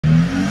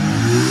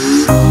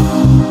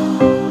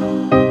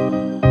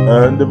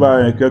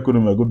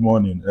Good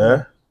morning.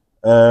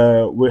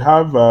 We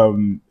have a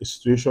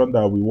situation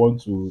that we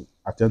want to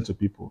attend to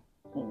people.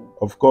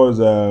 Of course,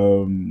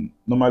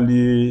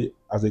 normally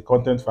as a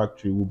content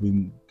factory, we've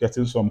been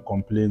getting some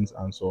complaints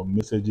and some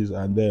messages,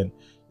 and then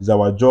it's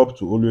our job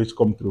to always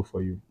come through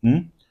for you.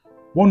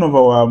 One of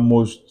our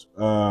most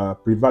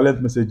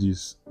prevalent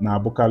messages,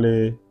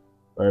 Nabukale,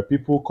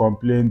 people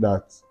complain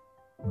that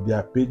there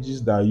are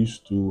pages that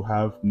used to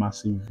have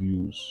massive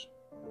views,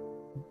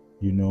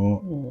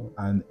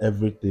 and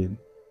everything.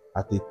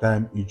 At the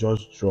time, it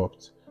just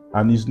dropped.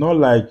 And it's not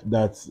like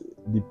that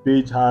the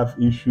page have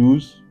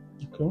issues.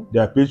 Okay.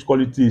 Their page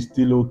quality is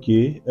still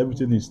okay.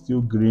 Everything is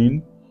still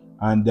green,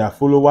 and their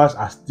followers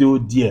are still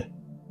there.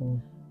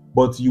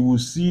 But you will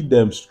see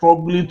them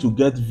struggling to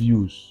get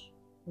views.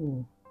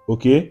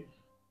 Okay.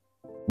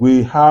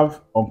 We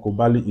have Uncle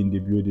Bali in the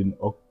building.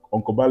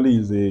 Uncle Bali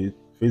is a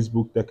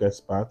Facebook tech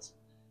expert.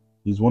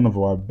 He's one of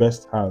our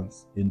best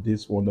hands in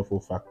this wonderful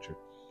factory.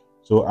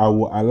 So I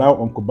will allow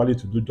Uncle Bali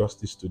to do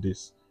justice to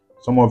this.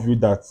 Some of you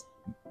that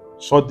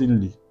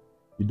suddenly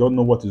you don't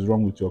know what is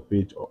wrong with your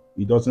page, or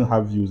it doesn't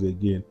have views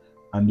again,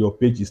 and your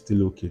page is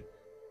still okay.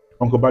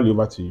 Uncle Bali,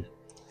 over to you.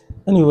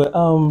 Anyway,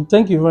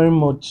 thank you very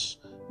much.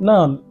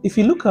 Now, if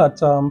you look at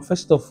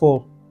first of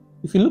all,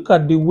 if you look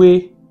at the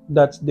way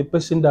that the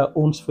person that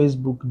owns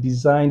Facebook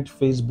designed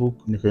Facebook,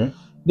 Okay.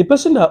 the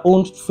person that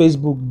owns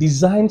Facebook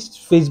designs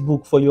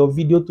Facebook for your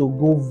video to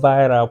go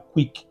viral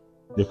quick.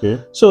 Okay.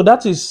 So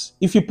that is,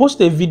 if you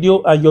post a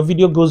video and your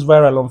video goes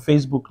viral on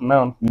Facebook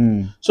now,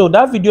 so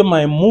that video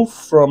might move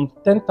from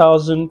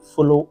 10,000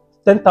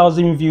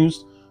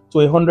 views to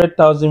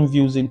 100,000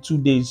 views in 2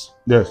 days.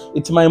 Yes.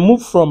 It might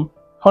move from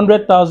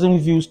 100,000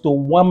 views to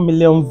 1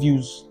 million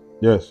views.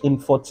 Yes. In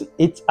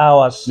 48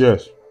 hours.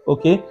 Yes.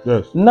 Okay.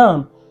 Yes.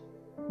 Now,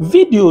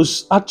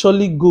 videos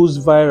actually goes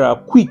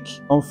viral quick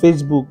on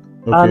Facebook,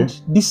 and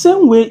the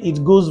same way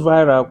it goes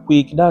viral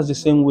quick, that's the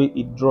same way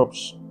it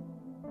drops.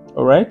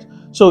 All right.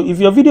 So if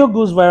your video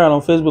goes viral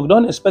on Facebook,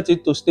 don't expect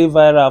it to stay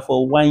viral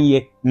for 1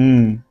 year.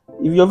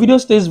 If your video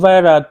stays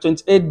viral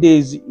 28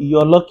 days,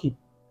 you're lucky.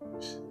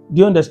 Do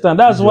you understand?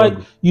 That's why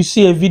you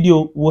see a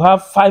video will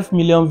have 5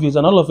 million views,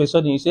 and all of a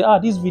sudden you say,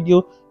 this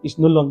video is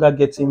no longer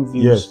getting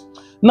views. Yes.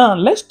 Now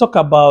let's talk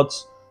about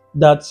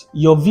that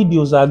your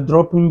videos are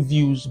dropping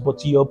views,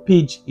 but your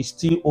page is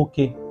still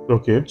okay.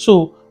 Okay.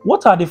 So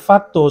what are the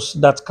factors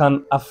that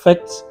can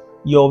affect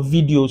your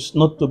videos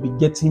not to be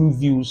getting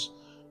views?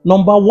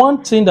 Number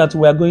one thing that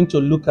we are going to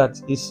look at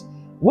is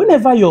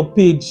whenever your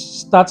page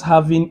starts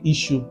having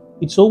issue,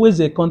 it's always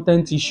a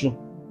content issue.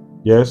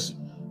 Yes.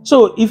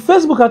 So if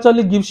Facebook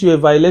actually gives you a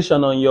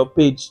violation on your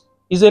page,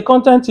 it's a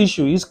content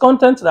issue. It's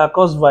content that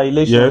causes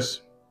violation.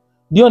 Yes.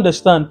 Do you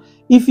understand?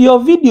 If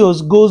your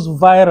videos goes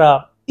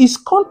viral, it's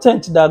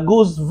content that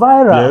goes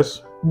viral.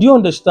 Yes. Do you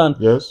understand?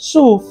 Yes.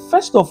 So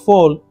first of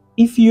all,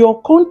 if your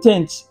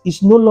content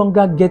is no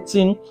longer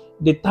getting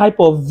the type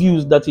of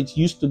views that it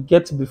used to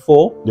get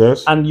before,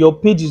 yes, and your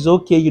page is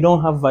okay, you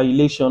don't have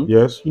violation,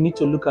 yes, you need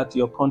to look at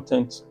your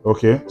content.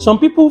 Okay. Some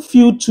people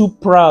feel too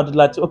proud,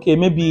 like, okay,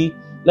 maybe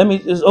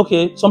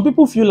some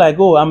people feel like,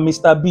 oh, I'm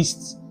Mr.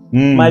 Beast.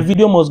 My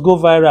video must go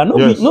viral.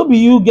 No be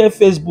you get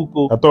Facebook.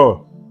 Oh. At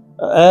all.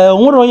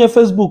 On your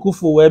Facebook,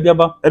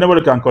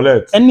 anybody can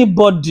collect.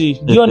 Anybody.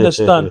 Do you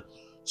understand?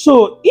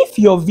 So if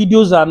your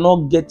videos are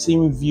not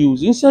getting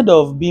views, instead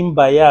of being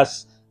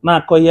biased,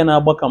 look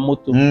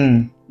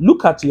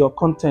at your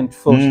content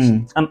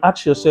first and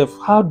ask yourself,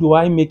 how do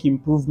I make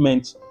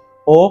improvements?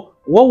 Or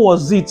what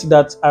was it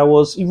that I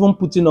was even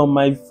putting on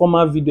my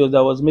former videos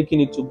that was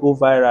making it to go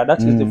viral?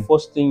 That is the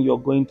first thing you're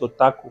going to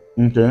tackle.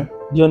 Okay.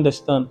 Do you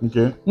understand?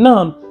 Okay.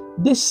 Now,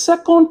 the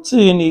second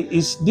thing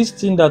is this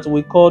thing that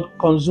we call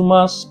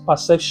consumers'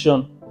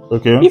 perception.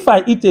 Okay. If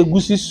I eat a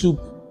goosey soup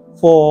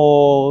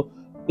for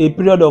a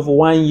period of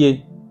 1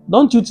 year,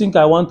 don't you think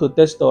I want to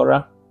test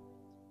Aura?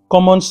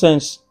 Common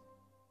sense.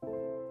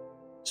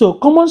 So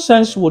common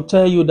sense will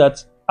tell you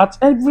that at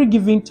every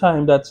given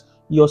time that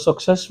you're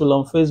successful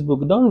on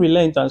Facebook, don't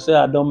relent and say,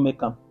 I don't make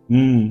them.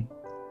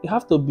 You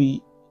have to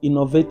be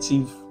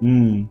innovative,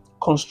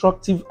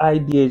 constructive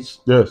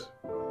ideas. Yes.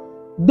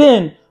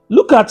 Then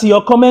look at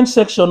your comment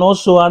section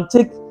also and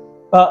take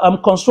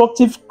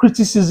constructive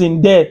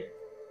criticism there.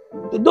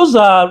 Those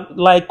are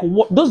like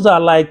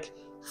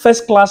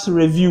first-class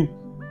review.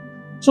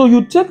 So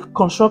you take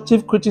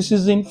constructive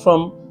criticism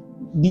from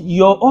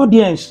your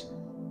audience.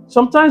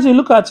 Sometimes you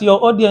look at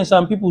your audience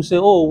and people say,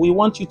 oh, we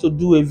want you to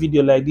do a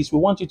video like this. We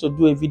want you to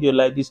do a video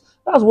like this.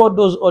 That's what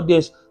those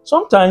audience.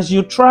 Sometimes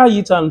you try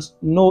it and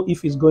know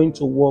if it's going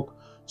to work.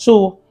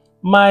 So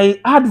my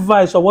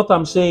advice, or what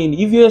I'm saying,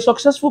 if you're a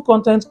successful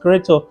content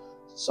creator,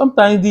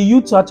 sometimes the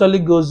youth actually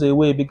goes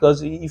away,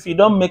 because if you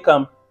don't make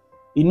them,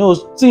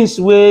 things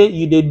where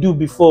you they do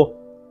before,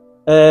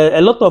 a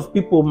lot of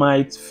people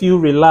might feel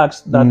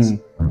relaxed that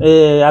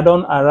I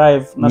don't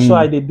arrive. That's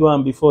why they do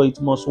them before, it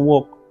must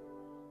work.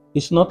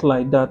 It's not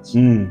like that.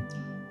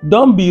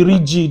 Don't be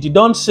rigid.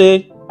 Don't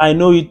say, I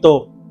know it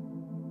all.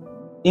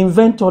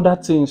 Invent other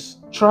things.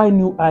 Try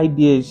new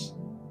ideas.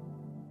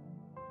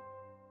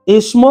 A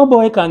small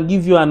boy can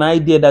give you an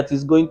idea that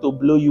is going to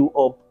blow you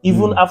up,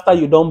 even after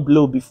you don't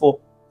blow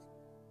before.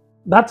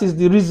 That is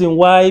the reason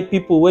why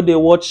people, when they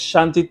watch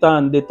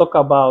Shantytown, they talk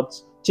about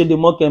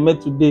Chidimok Eme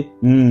today.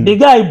 The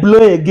guy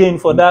blow again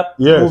for that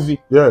movie.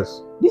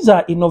 Yes. These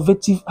are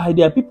innovative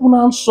ideas. People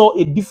now saw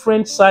a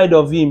different side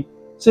of him.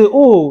 Say,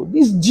 oh,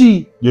 this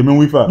G. Yes.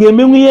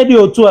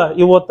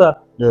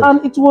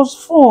 And it was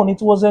fun.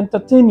 It was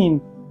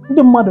entertaining.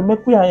 The mother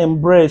make we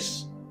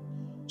embrace.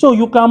 So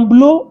you can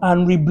blow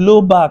and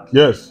re-blow back.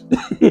 Yes.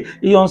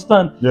 You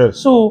understand? Yes.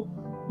 So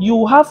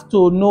you have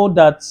to know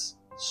that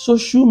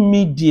social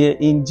media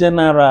in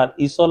general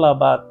is all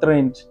about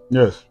trend.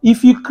 Yes.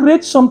 If you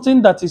create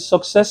something that is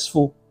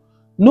successful,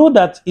 know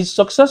that it's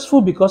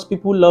successful because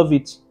people love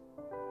it.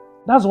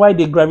 That's why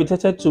they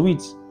gravitated to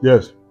it.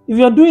 Yes. If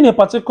you're doing a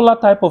particular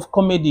type of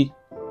comedy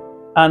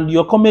and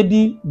your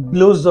comedy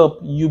blows up,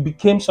 you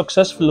became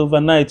successful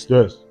overnight.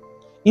 Yes.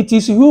 It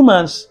is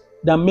humans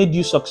that made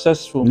you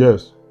successful.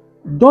 Yes.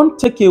 Don't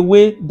take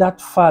away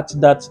that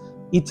fact that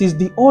it is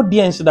the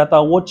audience that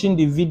are watching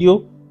the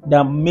video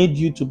that made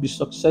you to be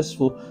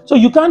successful. So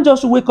you can't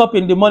just wake up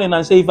in the morning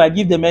and say, if I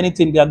give them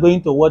anything, they are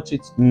going to watch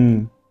it.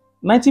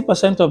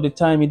 90% of the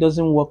time, it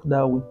doesn't work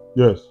that way.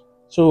 Yes.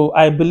 So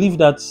I believe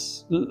that,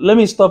 let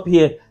me stop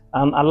here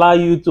and allow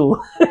you to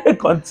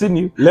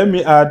continue. Let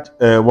me add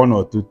one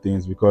or two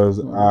things, because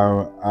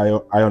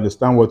I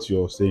understand what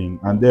you're saying,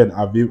 and then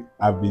I've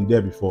been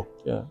there before.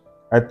 Yeah.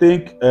 I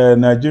think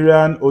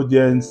Nigerian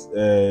audience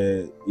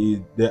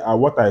they are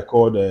what I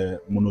call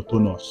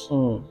monotonous.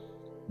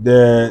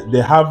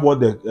 They have what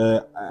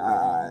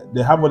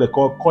they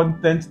call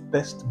content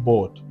test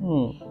board.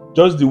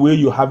 Just the way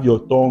you have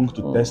your tongue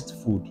to test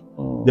food,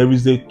 there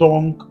is a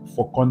tongue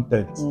for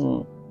content.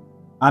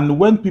 And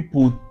when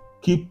people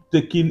keep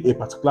taking a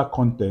particular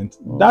content,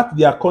 that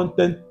their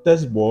content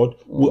test board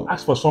will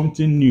ask for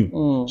something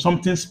new,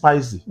 something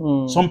spicy,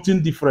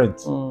 something different,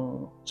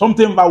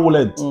 something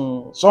violent,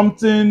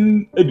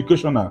 something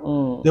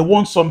educational. They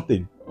want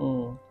something.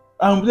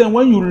 And then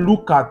when you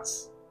look at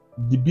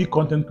the big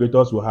content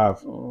creators we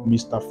have,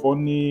 Mr.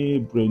 Funny,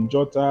 Brain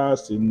Jotter,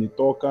 Sidney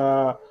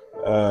Talker,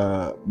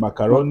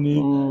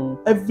 Macaroni,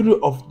 every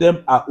of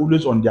them are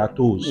always on their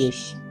toes.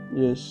 Yes,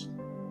 yes.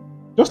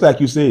 Just like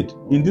you said,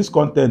 in this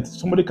content,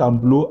 somebody can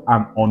blow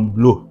and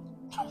unblow.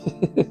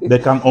 They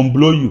can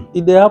unblow you.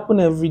 It they happen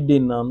every day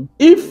now.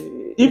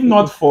 If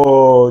not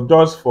for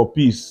just for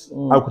peace,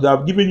 I could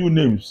have given you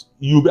names.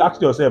 You'll be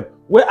asking yourself,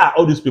 where are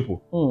all these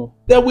people?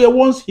 They were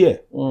once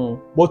here,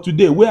 but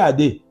today, where are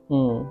they?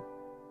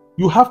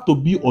 You have to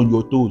be on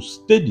your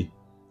toes, steady.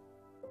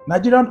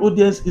 Nigerian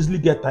audience easily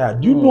get tired.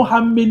 Do you know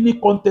how many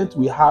content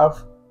we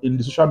have in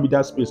the social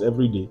media space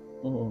every day?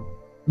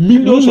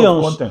 Millions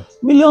of content.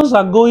 Millions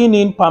are going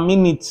in per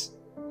minute.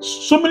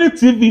 So many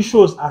TV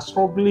shows are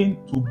struggling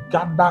to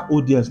gather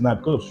audience now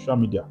because of social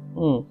media.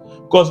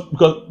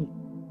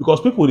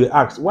 Because people, they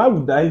ask, why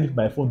would I leave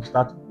my phone to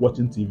start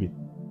watching TV?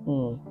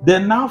 They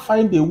now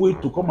find a way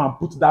to come and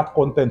put that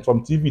content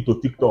from TV to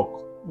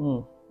TikTok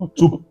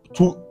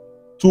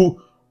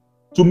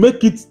to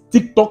make it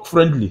TikTok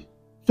friendly,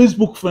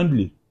 Facebook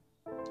friendly.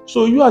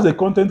 So you as a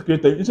content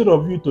creator, instead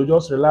of you to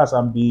just relax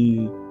and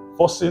be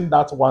forcing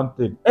that one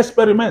thing,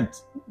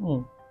 experiment.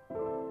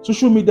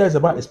 Social media is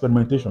about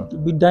experimentation.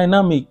 Be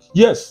dynamic.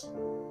 Yes.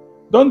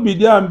 Don't be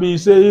there and be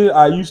saying,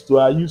 I used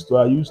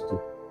to.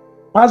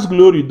 Past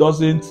glory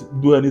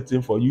doesn't do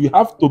anything for you. You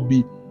have to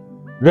be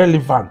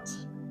relevant.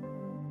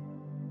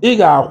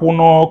 Ịga akwụ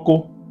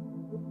n'ọkụ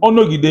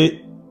ọnọgide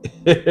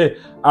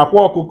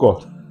akwa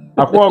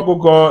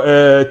ọkụkọ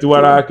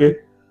tiwara ake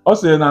ọ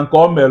sịrị na nke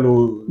o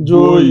melụ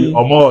jụọ oyi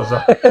ọma ọzọ.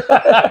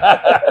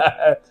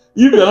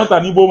 If you're not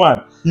an Igbo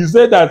man, he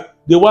said that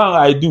the one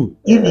I do,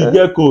 if you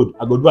get cold,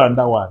 I go do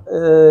another one.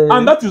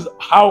 And that is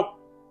how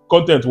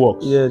content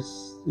works.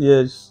 Yes,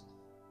 yes.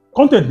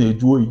 Content na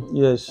eju oyi.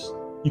 Yes.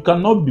 You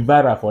cannot be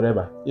viral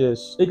forever.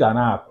 Yes.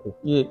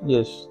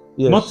 Yes.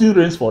 Yes. Nothing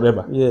reigns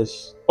forever.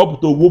 Yes.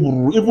 Up to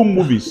even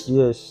movies.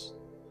 Yes.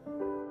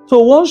 So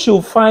once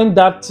you find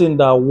that thing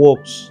that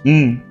works,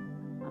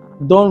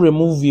 don't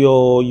remove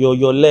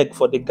your leg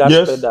for the gas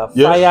pedal.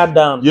 Fire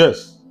down.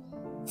 Yes.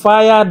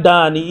 Fire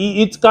down.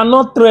 It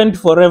cannot trend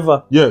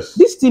forever. Yes.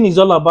 This thing is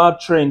all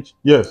about trend.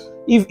 Yes.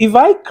 If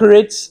I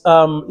create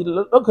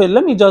okay,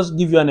 let me just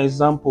give you an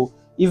example.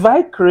 If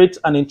I create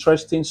an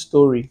interesting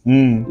story,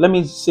 let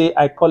me say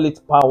I call it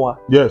Power.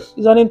 Yes.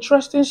 It's an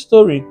interesting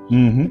story.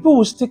 People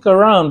will stick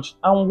around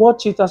and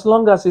watch it as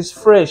long as it's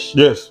fresh.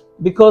 Yes.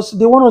 Because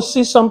they want to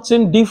see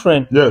something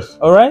different. Yes.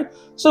 All right.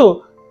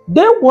 So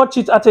they watch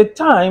it at a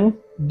time,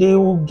 they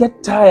will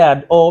get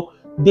tired, or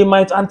they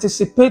might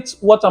anticipate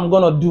what I'm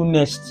gonna do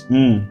next.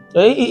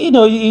 You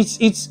know,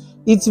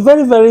 it's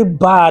very, very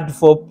bad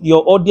for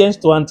your audience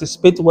to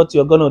anticipate what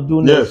you're gonna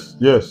do next.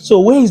 Yes. So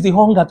where is the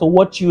hunger to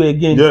watch you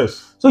again?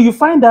 Yes. So you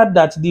find out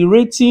that the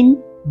rating,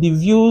 the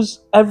views,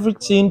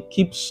 everything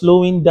keeps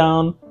slowing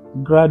down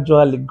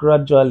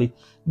gradually.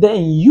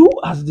 Then you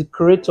as the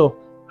creator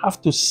have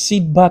to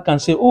sit back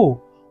and say,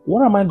 oh,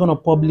 what am I gonna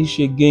publish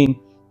again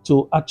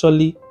to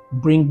actually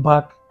bring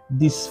back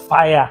this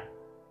fire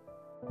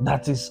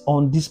that is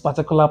on this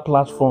particular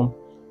platform.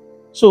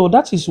 So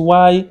that is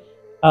why,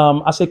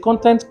 as a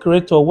content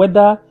creator,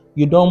 whether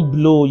you don't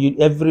blow you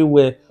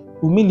everywhere,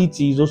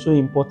 humility is also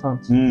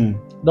important.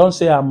 Don't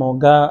say I'm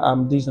Oga,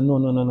 I'm this. No.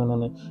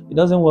 It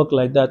doesn't work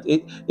like that.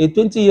 A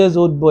 20 years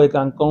old boy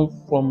can come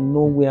from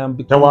nowhere and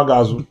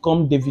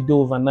become Davido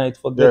overnight.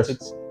 Forget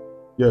it.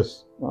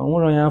 Yes. My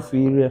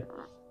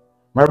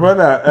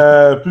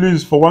brother,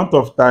 please, for want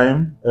of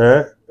time,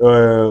 we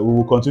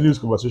will continue this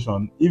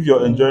conversation. If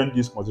you're enjoying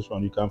this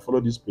conversation, you can follow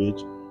this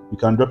page. You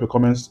can drop your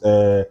comments.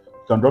 You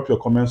can drop your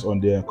comments on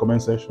the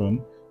comment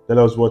section. Tell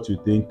us what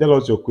you think. Tell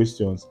us your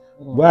questions.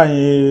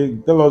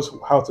 Tell us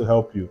how to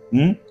help you.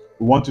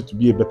 We want you to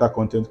be a better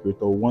content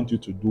creator. We want you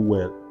to do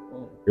well.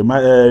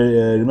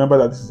 Remember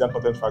that this is Yarn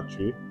Content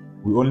Factory.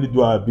 We only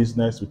do our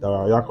business with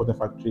our Yarn Content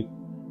Factory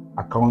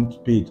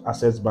account page,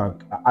 Access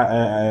Bank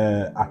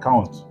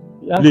account.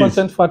 Yarn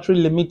Content Factory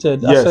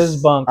Limited, yes,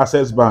 Access Bank.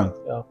 Access Bank.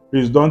 Yeah.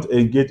 Please don't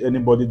engage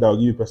anybody that will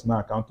give you a personal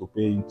account to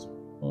pay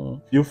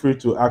into. Feel free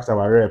to ask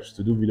our reps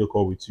to do video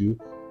call with you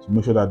to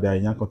make sure that they are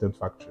in Yarn Content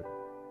Factory.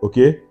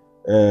 Okay?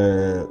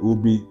 We'll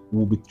be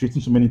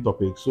treating so many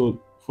topics.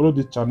 So follow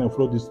this channel,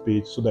 follow this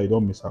page so that you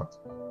don't miss out.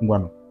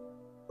 Ngwano.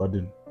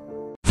 Godin.